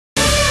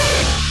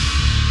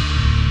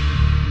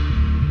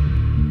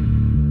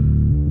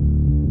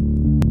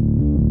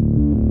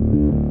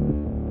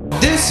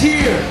This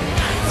here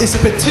is a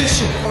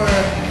petition for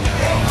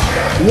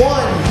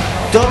one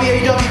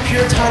WAW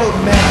Pure title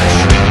match.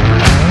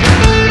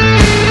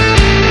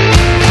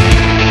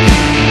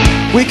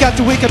 Week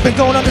after week I've been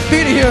going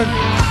undefeated here,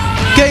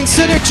 getting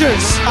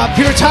signatures, a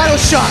Pure title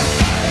shot.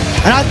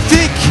 And I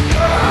think,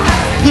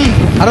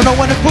 I don't know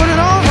when to put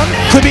it on.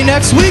 Could be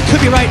next week,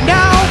 could be right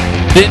now.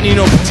 Didn't you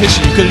know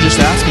petition? You could have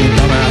just asked me,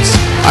 dumbass.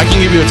 I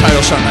can give you a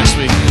title shot next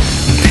week.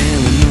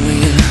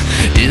 Paranoia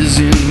is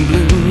in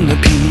bloom.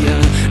 The PR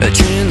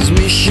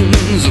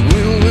transmissions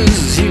will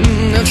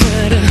resume. Now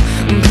try to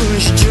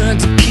push, try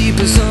to keep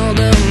us all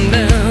down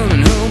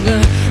and hope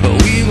that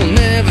we will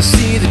never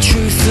see the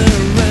truth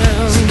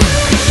around.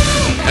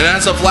 And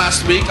as of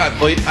last week, I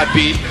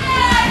beat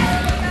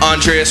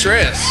Andreas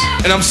Reyes,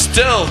 and I'm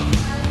still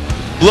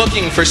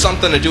looking for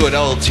something to do at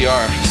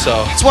LLTR.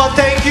 So, well,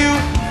 thank you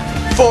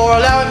for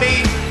allowing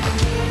me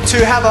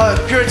to have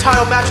a Pure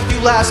title match with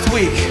you last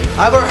week.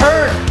 I've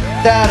heard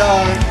that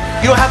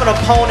you don't have an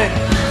opponent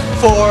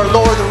for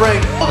Lower the Ring.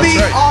 I'll be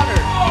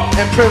honored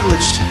and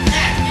privileged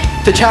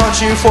to challenge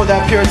you for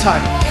that Pure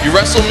title. You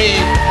wrestle me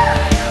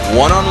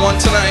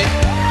one-on-one tonight.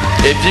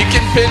 If you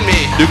can pin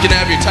me, you can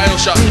have your title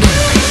shot.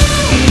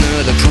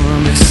 Another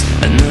promise,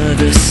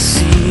 another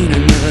scene,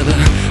 another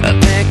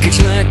package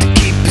like to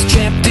keep us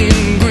trapped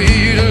in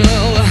greed.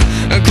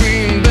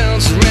 Green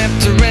belts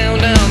wrapped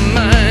around our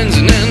minds,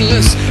 and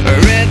endless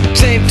red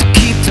tape to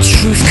keep the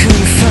truth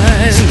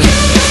confined.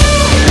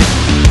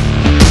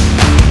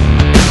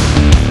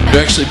 You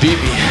actually beat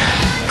me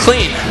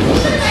clean.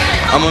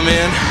 I'm a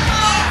man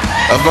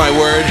of my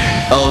word.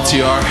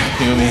 LLTR,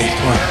 you and me.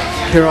 Come on.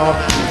 You're all.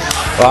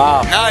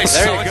 Wow. Nice.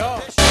 There you go.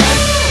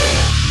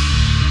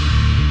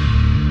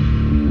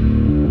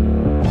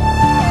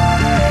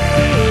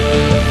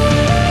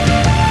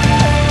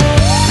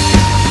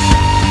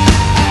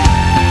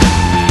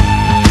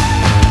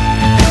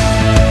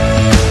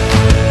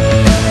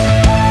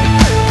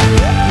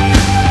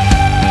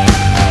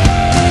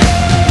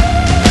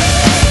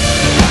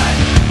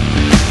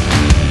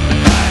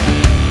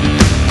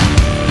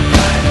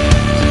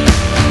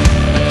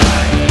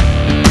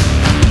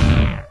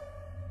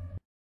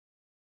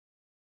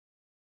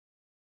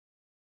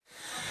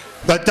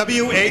 The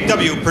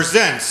WAW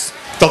presents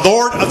the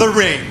Lord of the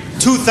Ring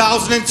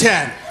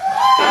 2010.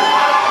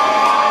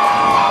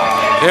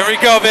 There we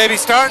go, baby.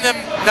 Starting the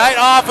night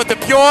off with the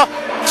Pure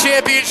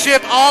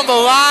Championship on the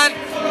line.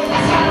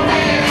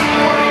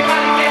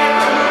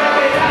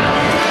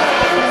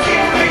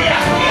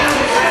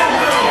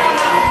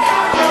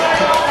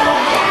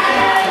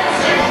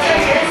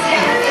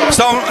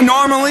 So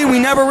normally we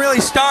never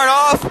really start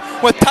off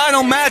with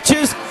title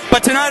matches,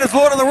 but tonight is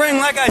Lord of the Ring,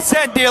 like I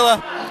said,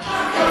 dealer.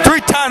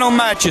 3 title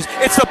matches.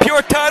 It's the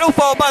Pure title,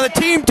 followed by the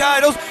team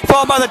titles,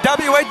 followed by the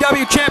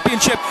WAW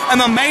Championship, and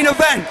the main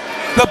event.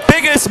 The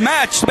biggest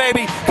match,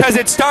 baby, because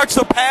it starts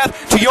the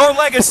path to your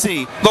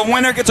legacy. The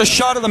winner gets a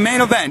shot of the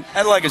main event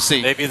at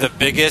Legacy. Maybe the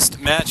biggest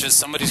match of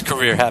somebody's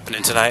career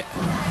happening tonight.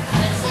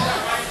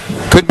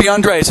 Could be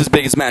Andreas'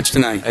 biggest match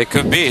tonight. It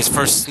could be his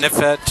first sniff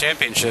at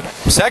championship.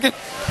 Second.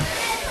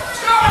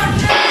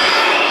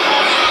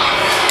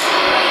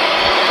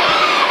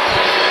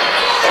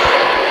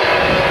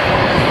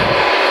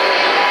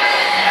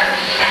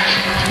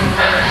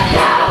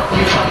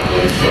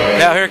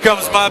 Now here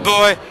comes my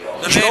boy,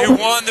 the man who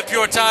won the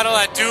Pure title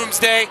at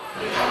Doomsday,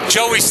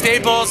 Joey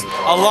Staples.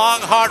 A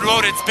long, hard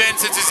road it's been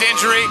since his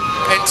injury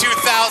in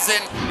 2008.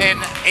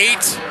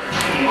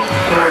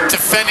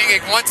 Defending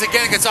it once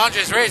again against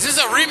Andreas Reyes. This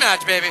is a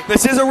rematch, baby.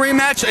 This is a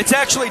rematch. It's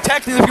actually,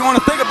 technically, if you want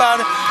to think about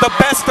it, the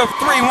best of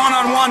 3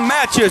 one-on-one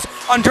matches.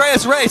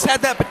 Andreas Reyes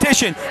had that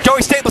petition.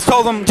 Joey Staples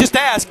told him, just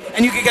ask,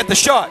 and you can get the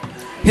shot.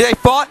 They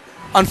fought,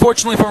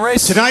 unfortunately for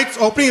Reyes. Tonight's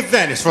opening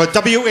event is for the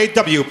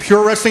WAW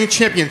Pure Wrestling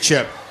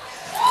Championship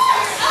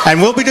and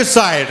will be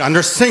decided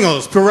under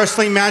singles Pure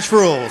Wrestling match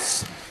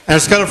rules. And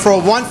it's scheduled for a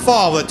 1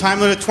 fall with a time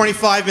limit of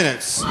 25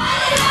 minutes.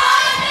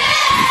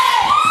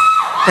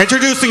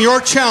 Introducing your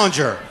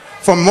challenger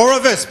from Mora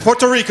Vista,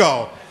 Puerto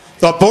Rico,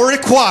 the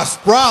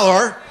Boricuas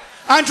Brawler,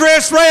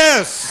 Andreas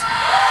Reyes.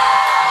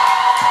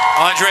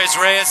 Andreas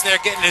Reyes there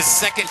getting his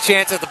second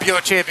chance at the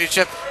Pure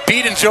Championship,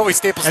 beating Joey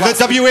Staples. And the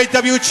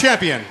WAW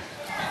champion,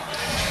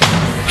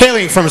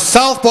 hailing from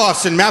South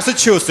Boston,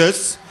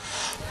 Massachusetts,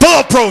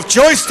 Bulletproof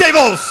Joey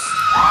Staples.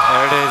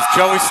 There it is,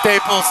 Joey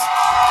Staples,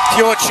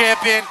 Pure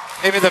champion,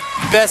 maybe the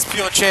best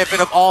Pure champion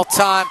of all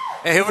time.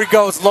 And here we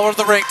go, it's Lord of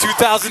the Ring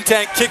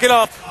 2010, kick it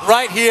off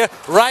right here,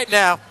 right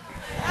now.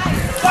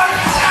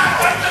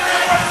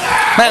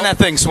 Man, that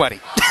thing's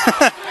sweaty.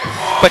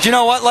 But you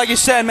know what? Like you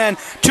said, man,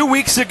 2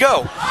 weeks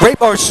ago, right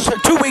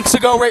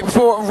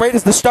before, right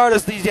as the start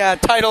of the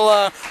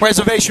title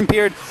reservation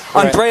period,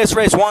 Andreas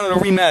Reyes wanted a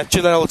rematch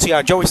at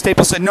LTI. Joey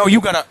Staples said, no,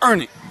 you got to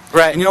earn it.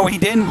 Right. And you know what he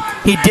did?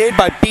 He did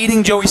by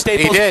beating Joey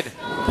Staples. He did.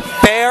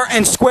 Fair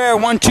and square,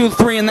 1, 2,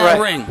 3 in that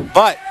ring.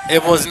 But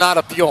it was not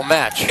a pure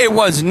match. It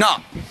was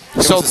not. It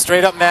was a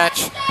straight up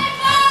match.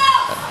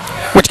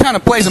 Which kind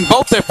of plays in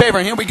both their favor.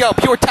 And here we go.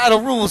 Pure title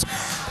rules.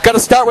 Got to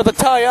start with the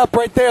tie up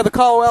right there, the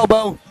collar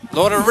elbow.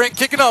 Lord of the Ring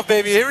kicking off,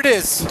 baby. Here it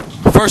is.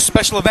 First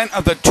special event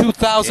of the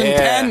 2010.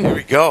 Yeah, here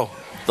we go.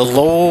 The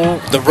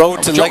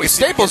road to Joey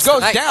legacy. Staples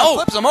goes down,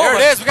 flips him over.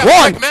 There it is. We got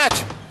One. a quick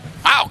match.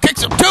 Wow,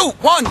 kicks him. 2,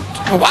 1.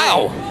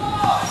 Wow.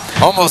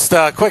 Almost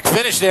a quick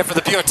finish there for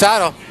the pure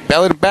title.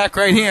 Belly to back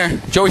right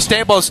here. Joey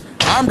Staples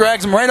arm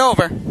drags him right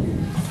over.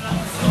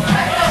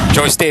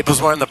 Joey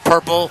Staples wearing the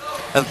purple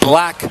and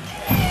black.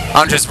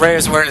 Andres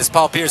Reyes wearing his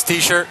Paul Pierce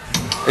t-shirt,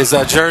 his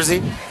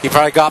jersey. He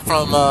probably got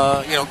from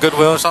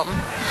Goodwill or something.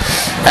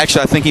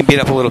 Actually, I think he beat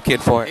up a little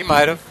kid for it. He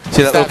might have.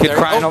 See that little kid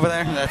crying over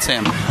there? That's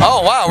him.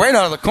 Oh, wow, right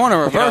out of the corner,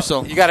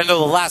 reversal. You got to know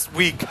the last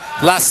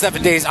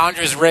 7 days,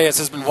 Andres Reyes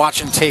has been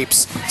watching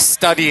tapes,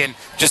 studying,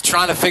 just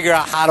trying to figure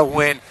out how to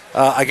win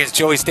against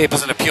Joey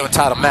Staples in a pure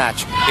title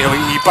match. You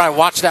know, he probably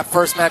watched that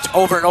first match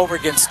over and over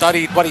again,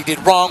 studied what he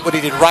did wrong, what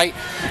he did right.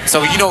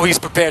 So he's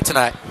prepared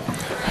tonight.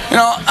 You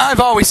know, I've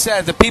always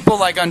said that people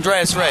like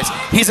Andreas Reyes,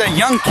 he's a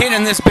young kid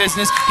in this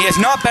business. He has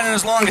not been in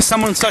as long as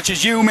someone such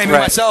as you, maybe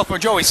myself, or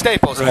Joey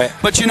Staples. Right.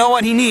 But you know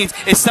what he needs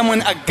is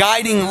someone, a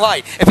guiding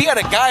light. If he had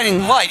a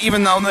guiding light,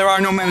 even though there are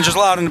no managers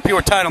allowed in the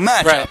pure title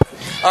matchup,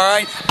 all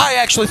right, I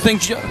actually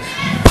think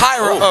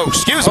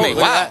excuse me.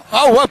 Wow.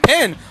 Oh, what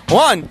pin.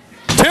 1,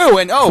 2,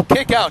 and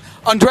kick out.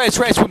 Andreas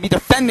Reyes would be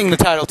defending the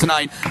title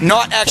tonight,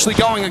 not actually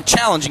going and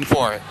challenging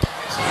for it.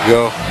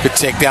 Go. Good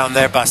takedown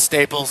there by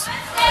Staples.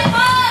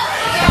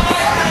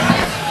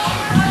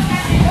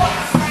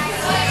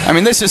 I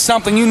mean, this is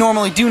something you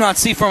normally do not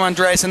see from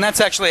Andreas, and that's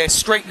actually a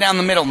straight down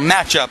the middle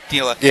matchup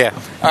dealer. Yeah.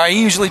 All right,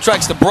 he usually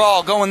tries to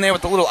brawl, go in there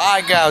with the little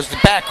eye gouge, the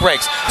back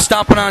rakes,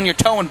 stomping on your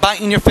toe and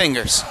biting your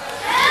fingers.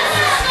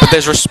 But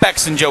there's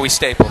respects in Joey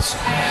Staples.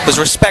 There's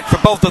respect for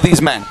both of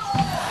these men.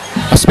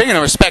 Speaking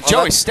of respect,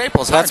 Joey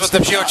Staples. That's what the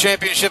Pure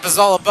Championship is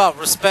all about.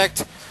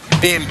 Respect,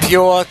 being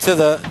pure to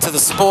the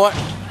sport.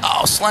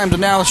 Oh, slammed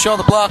him down the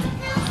shoulder block.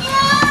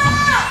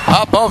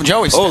 Up over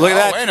Joey Staples. Oh, look at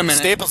that. Wait a minute.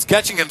 Staples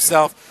catching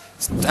himself.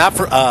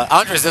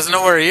 Andres doesn't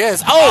know where he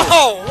is.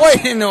 Oh,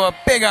 way into a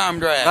big arm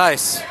drag.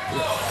 Nice.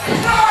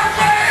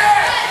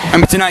 I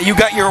mean, tonight you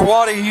got your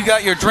water, you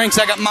got your drinks,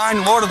 I got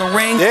mine, Lord of the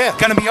Ring. Yeah.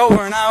 Gonna be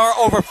over an hour,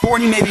 over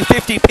 40, maybe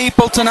 50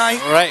 people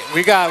tonight. All right,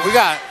 we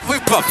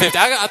put 50.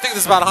 I think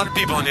there's about 100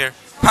 people in here.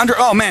 100,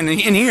 oh man,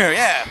 in here,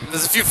 yeah.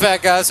 There's a few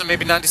fat guys, so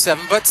maybe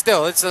 97, but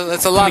still, it's a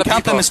lot of people.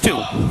 Count them as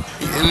 2.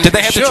 Did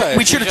they have to?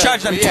 We should have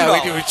charged them $2. Yeah,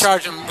 we do. We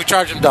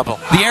charge them double.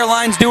 The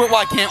airlines do it.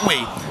 Why can't we?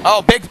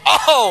 Oh, big.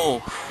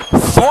 Oh,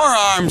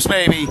 forearms,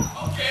 baby.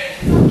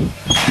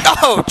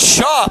 Oh,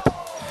 chop.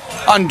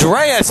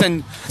 Andreas,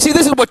 and see,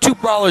 this is what two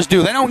brawlers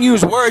do. They don't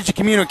use words to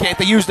communicate.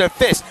 They use their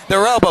fists,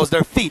 their elbows,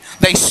 their feet.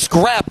 They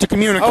scrap to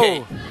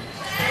communicate. Oh.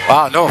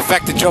 Wow, no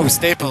effect to Joey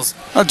Staples.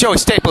 Well, Joey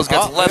Staples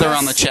gets leather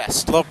on the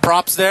chest. Little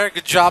props there.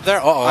 Good job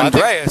there.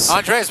 Andreas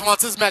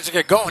wants this match to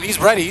get going. He's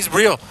ready. He's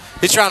real.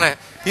 He's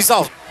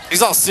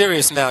all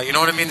serious now. You know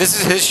what I mean? This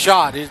is his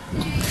shot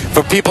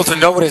for people to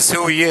notice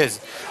who he is.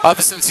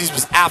 Ever since he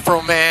was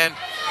Afro Man,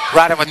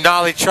 riding with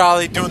Gnarly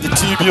Charlie, doing the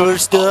tubular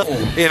stuff, to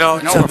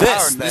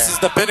this is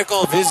the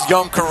pinnacle of his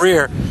young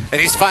career, and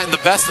he's fighting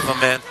the best of them,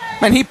 man.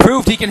 And he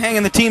proved he can hang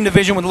in the team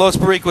division with Los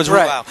Pericos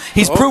Rulau.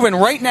 He's proven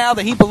right now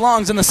that he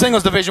belongs in the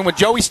singles division with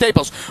Joey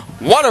Staples.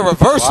 What a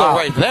reversal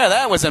right there.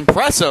 That was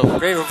impressive.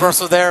 Great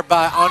reversal there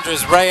by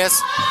Andres Reyes.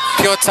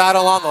 Pure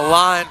title on the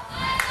line.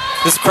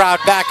 This crowd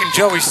backing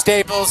Joey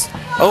Staples.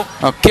 Oh,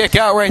 a kick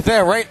out right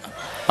there.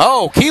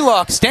 Oh, key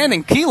lock,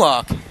 standing key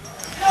lock.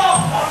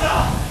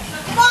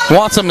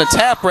 Wants him to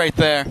tap right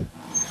there.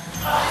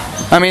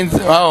 I mean,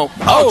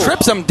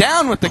 trips him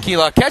down with the key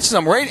lock. Catches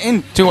him right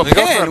into a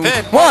pin.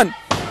 1.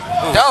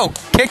 Oh,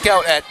 kick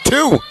out at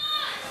 2.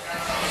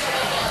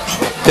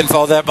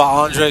 Pinfall there by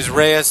Andres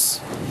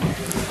Reyes.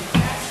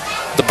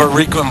 The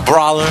Barican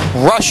Brawler.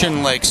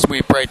 Russian leg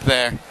sweep right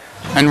there.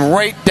 And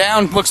right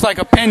down, looks like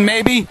a pin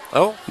maybe.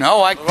 Oh. No,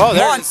 1, 2.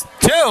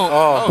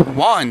 Oh,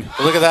 1.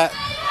 Look at that.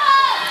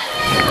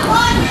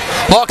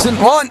 Locks in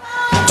 1, 2.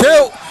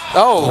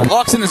 Oh,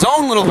 locks in his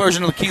own little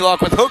version of the key lock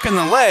with hook in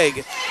the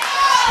leg.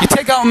 You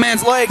take out a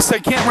man's legs, so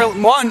you can't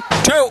really. 1,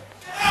 2.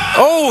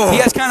 Oh! He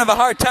has kind of a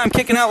hard time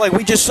kicking out like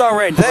we just saw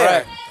right there.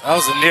 Right. That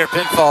was a near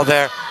pinfall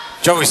there.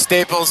 Joey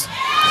Staples.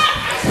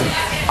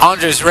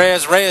 Andres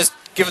Reyes. Reyes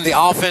giving the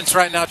offense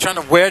right now, trying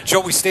to wear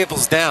Joey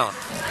Staples down.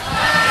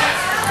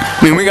 I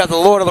mean, we got the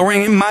Lord of the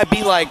Ring. It might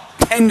be like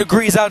 10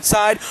 degrees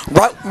outside.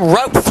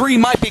 Route 3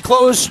 might be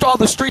closed. All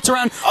the streets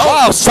around. Oh,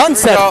 wow,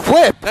 sunset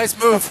flip.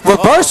 Nice move.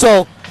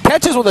 Reversal.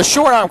 Catches with a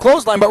short arm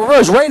clothesline, but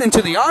reverse right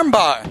into the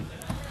armbar.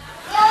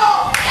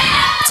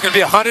 It's going to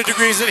be 100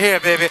 degrees in here,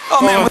 baby.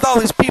 Oh, man, with all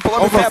these people.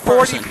 Over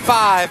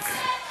 45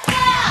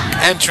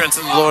 entrants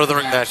in the Lord of the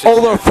Ring match.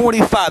 Over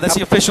 45. That's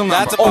the official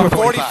number. That's over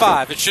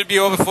 45. It should be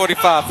over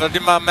 45. If I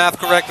did my math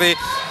correctly,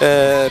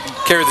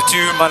 carry the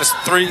 2 minus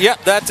 3.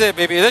 Yep, that's it,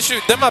 baby.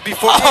 That might be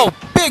 48. Oh,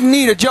 big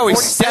knee to Joey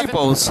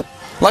Staples.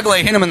 Luckily,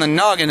 I hit him in the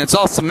noggin. It's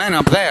all cement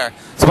up there.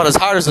 It's about as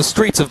hard as the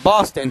streets of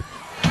Boston.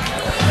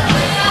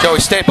 Joey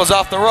Staples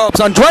off the ropes.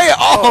 Andrea,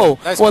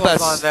 nice with a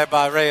clothesline there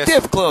by Reyes.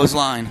 stiff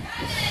clothesline.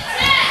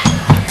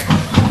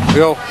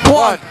 Go.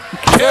 1,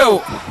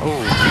 2.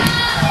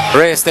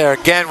 Reyes there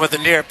again with a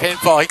near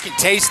pinfall. He can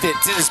taste it.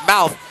 It's in his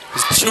mouth.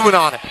 He's chewing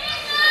on it.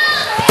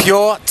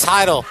 Pure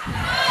title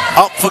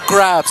up for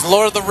grabs.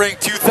 Lord of the Ring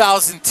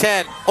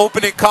 2010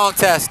 opening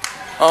contest.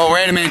 Oh,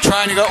 wait a minute.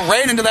 Trying to go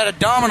right into that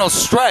abdominal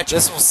stretch.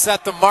 This will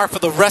set the mark for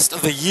the rest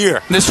of the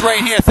year. This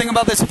right here, think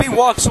about this. If he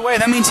walks away,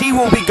 that means he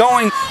will be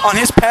going on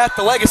his path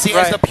to legacy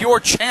as the pure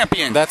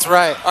champion. That's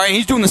right. All right,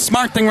 he's doing the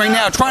smart thing right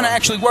now, trying to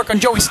actually work on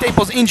Joey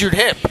Staples' injured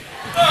hip.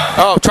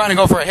 Oh, trying to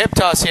go for a hip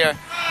toss here.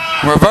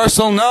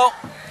 Reversal, no.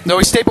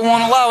 Joey Staples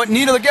won't allow it.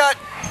 Knee to the gut.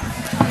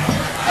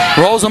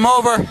 Rolls him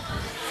over.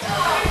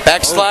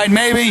 Backslide,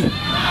 maybe.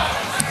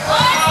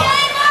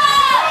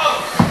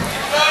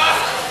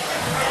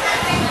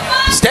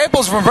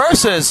 Staples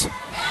reverses.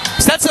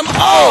 Sets him.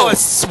 Oh,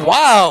 it's,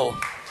 wow.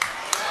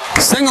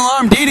 Single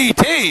arm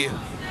DDT.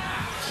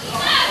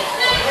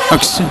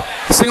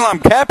 Single arm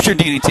capture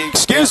DDT.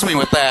 Excuse me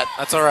with that.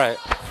 That's all right.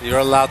 You're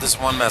allowed this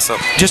one mess up.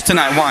 Just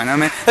tonight, one. I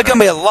mean, there's going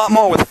to be a lot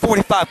more with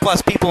 45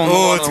 plus people in the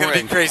Oh, it's going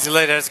to be crazy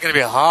later. It's going to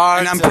be hard.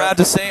 And I'm proud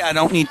to say I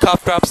don't need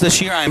cough drops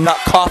this year. I am not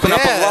coughing up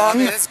a lung. I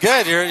mean, it's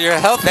good. You're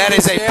healthy. That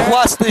is a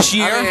plus this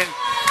year. I mean,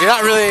 you're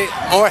not really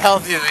more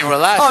healthy than you were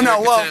last year.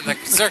 No, well, considering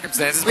the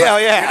circumstances. Yeah,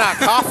 but yeah. You're not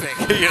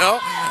coughing, you know?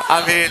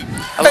 I mean,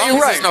 as long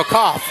as there's no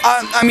cough.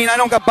 I mean, I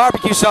don't got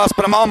barbecue sauce,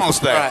 but I'm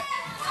almost there. Right.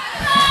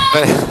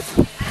 But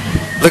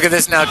look at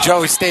this now.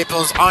 Joey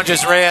Staples,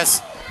 Andres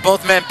Reyes,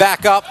 both men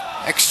back up,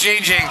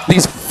 exchanging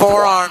these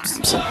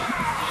forearms.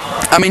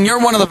 I mean, you're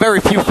one of the very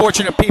few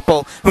fortunate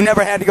people who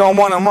never had to go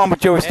one-on-one with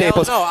Joey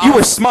Staples. No, you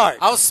were smart.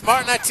 I was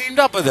smart, and I teamed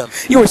up with him.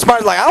 You were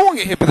smart. Like, I won't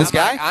get hit with this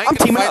guy. I'm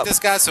teaming fight up. this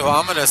guy, so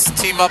I'm going to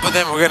team up with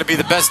him. We're going to be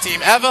the best team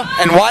ever.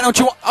 And why don't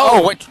you?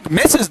 Oh, what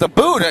misses the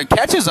boot and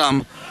catches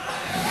him.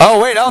 Oh,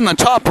 wait, on the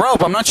top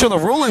rope. I'm not sure the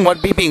ruling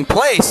would be being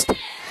placed.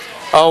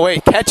 Oh,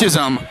 wait, catches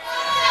him.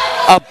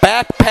 A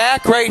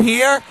backpack right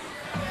here.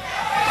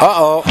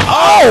 Uh-oh.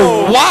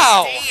 Oh,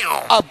 wow.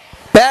 Damn. A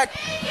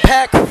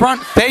backpack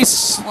front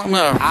face.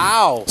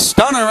 Ow.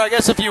 Stunner, I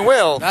guess, if you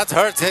will. That's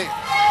hurt. A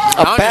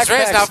Andres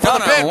Reyes backpack now for the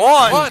stunner. pin.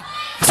 1,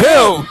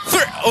 2,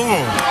 3.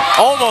 Ooh.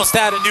 Almost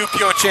had a new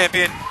pure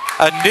champion.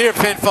 A near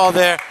pinfall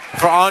there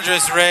for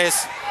Andres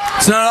Reyes.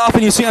 It's not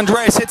often you see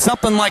Andreas hit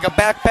something like a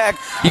backpack.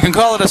 You can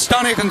call it a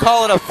stunner, you can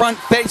call it a front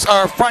face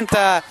or a front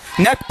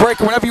neck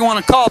breaker, whatever you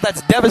want to call it.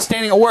 That's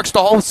devastating. It works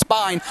the whole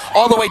spine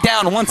all the way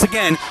down once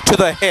again to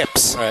the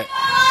hips. Right.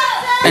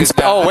 And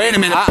oh, wait a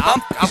minute.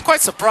 I'm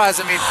quite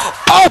surprised. I mean,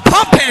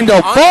 pump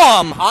handle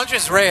bomb.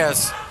 Andres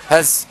Reyes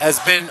has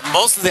been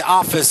most of the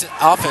offense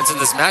in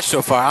this match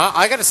so far.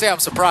 I got to say, I'm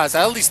surprised.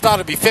 I at least thought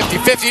it'd be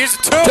 50-50. Here's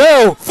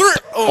a 2, 3.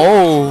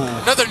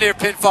 Oh. Another near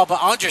pinfall,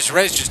 but Andres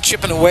Reyes just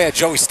chipping away at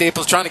Joey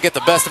Staples, trying to get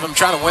the best of him,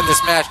 trying to win this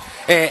match.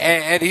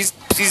 And he's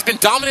been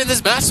dominant in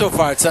this match so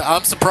far.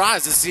 I'm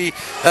surprised to see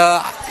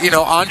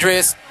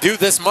Andres do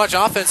this much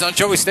offense on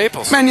Joey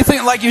Staples. Man, you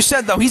think, like you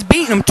said, though, he's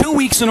beaten him 2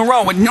 weeks in a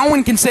row, and no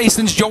one can say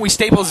since Joey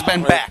Staples has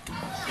been back.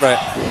 Right.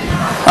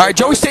 All right,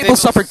 Joey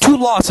Staples suffered 2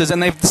 losses,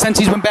 and since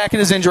he's been back in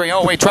his injury.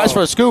 Oh, wait, tries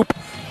for a scoop.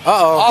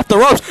 Uh-oh. Off the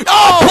ropes.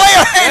 Oh,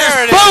 player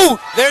haters. Boom.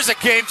 There's a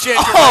game changer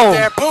right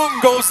there. Boom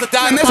goes the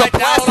dynamite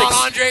down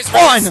on Andres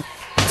Reyes. 1,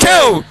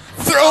 2,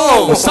 3.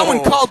 Oh,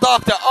 someone call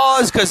Dr.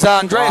 Oz because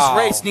Andreas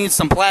Reyes needs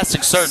some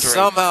plastic surgery.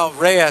 Somehow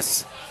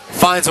Reyes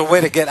finds a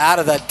way to get out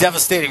of that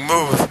devastating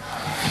move.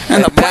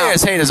 And the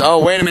players haters. Oh,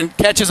 wait a minute.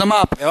 Catches him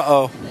up.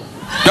 Uh-oh.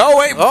 No,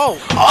 wait.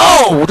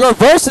 Oh,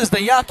 reverses the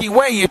Yaki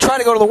way. You try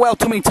to go to the well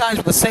too many times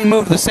with the same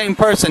move to the same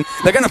person.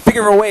 They're going to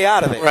figure a way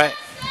out of it. Right.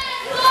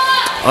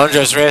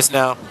 Andres Reyes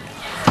now.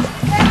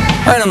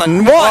 Right on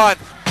the 1,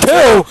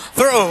 2,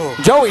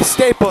 3. Joey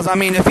Staples, I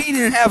mean, if he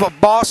didn't have a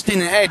Boston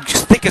head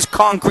thick as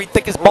concrete,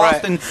 thick as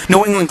Boston,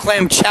 New England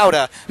clam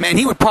chowder, man,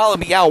 he would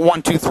probably be out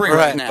 1, 2, 3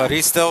 right now. But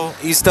he's still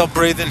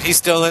breathing. He's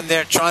still in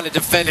there trying to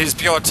defend his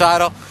pure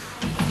title.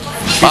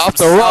 Off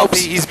the ropes.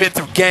 He's been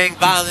through gang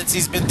violence.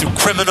 He's been through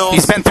criminals.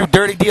 He's been through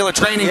dirty dealer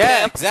training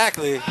camp.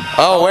 Exactly.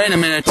 Oh, wait a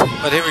minute.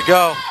 But here we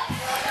go.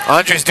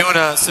 Andres doing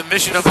a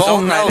submission of his Full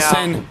own Nelson.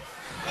 right now.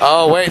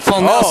 Oh, wait,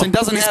 Full Nelson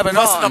doesn't have it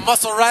busting on. the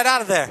muscle right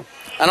out of there.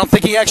 I don't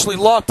think he actually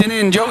locked it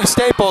in. Joey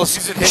Staples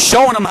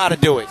showing him how to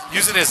do it.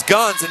 Using his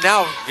guns, and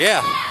now,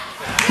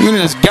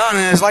 Using his gun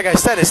and his, like I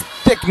said, his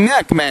thick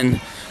neck, man.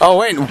 Oh,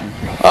 wait.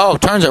 Oh,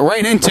 turns it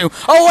right into.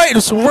 Oh, wait.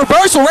 It's a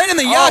reversal right in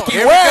the Yaki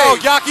here way.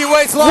 We go. Yaki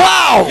Way's locked.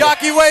 Wow.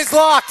 Yaki Way's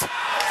locked.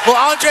 Will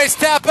Andres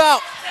tap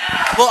out?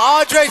 Will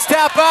Andres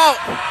tap out?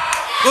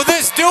 Will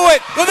this do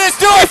it? Will this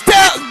do it?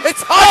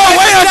 It's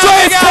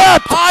Andres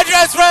tapped.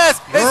 Andres Reyes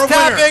is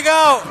tapping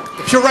out.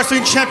 Pure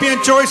Wrestling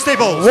Champion Joey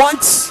Staples.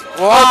 Once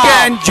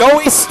again,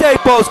 Joey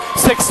Staples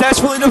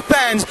successfully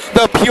defends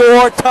the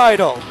Pure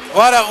title.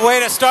 What a way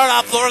to start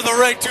off Lord of the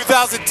Ring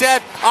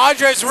 2010.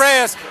 Andres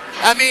Reyes,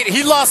 I mean,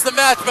 he lost the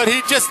match, but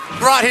he just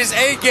brought his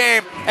A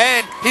game,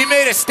 and he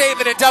made a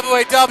statement in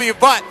WAW,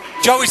 but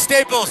Joey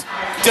Staples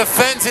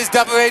defends his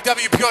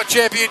WAW Pure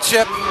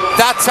Championship.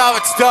 That's how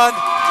it's done.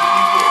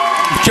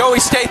 Joey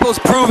Staples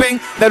proving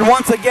that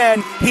once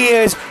again he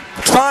is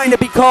trying to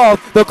be called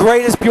the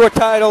greatest Pure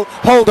title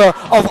holder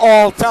of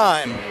all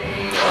time.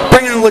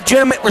 bringing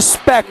legitimate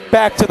respect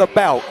back to the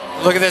bout.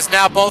 Look at this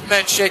now, both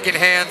men shaking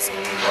hands.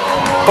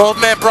 Both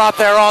men brought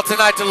their all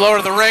tonight to Lord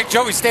of the Ring.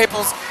 Joey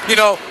Staples, you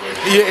know,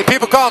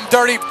 people call him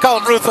dirty, call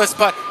him ruthless,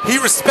 but he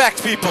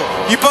respects people.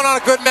 You put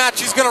on a good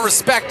match, he's going to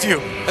respect you.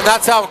 And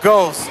that's how it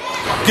goes.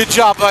 Good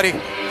job, buddy.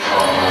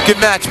 Good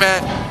match,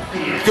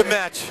 man. Good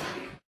match.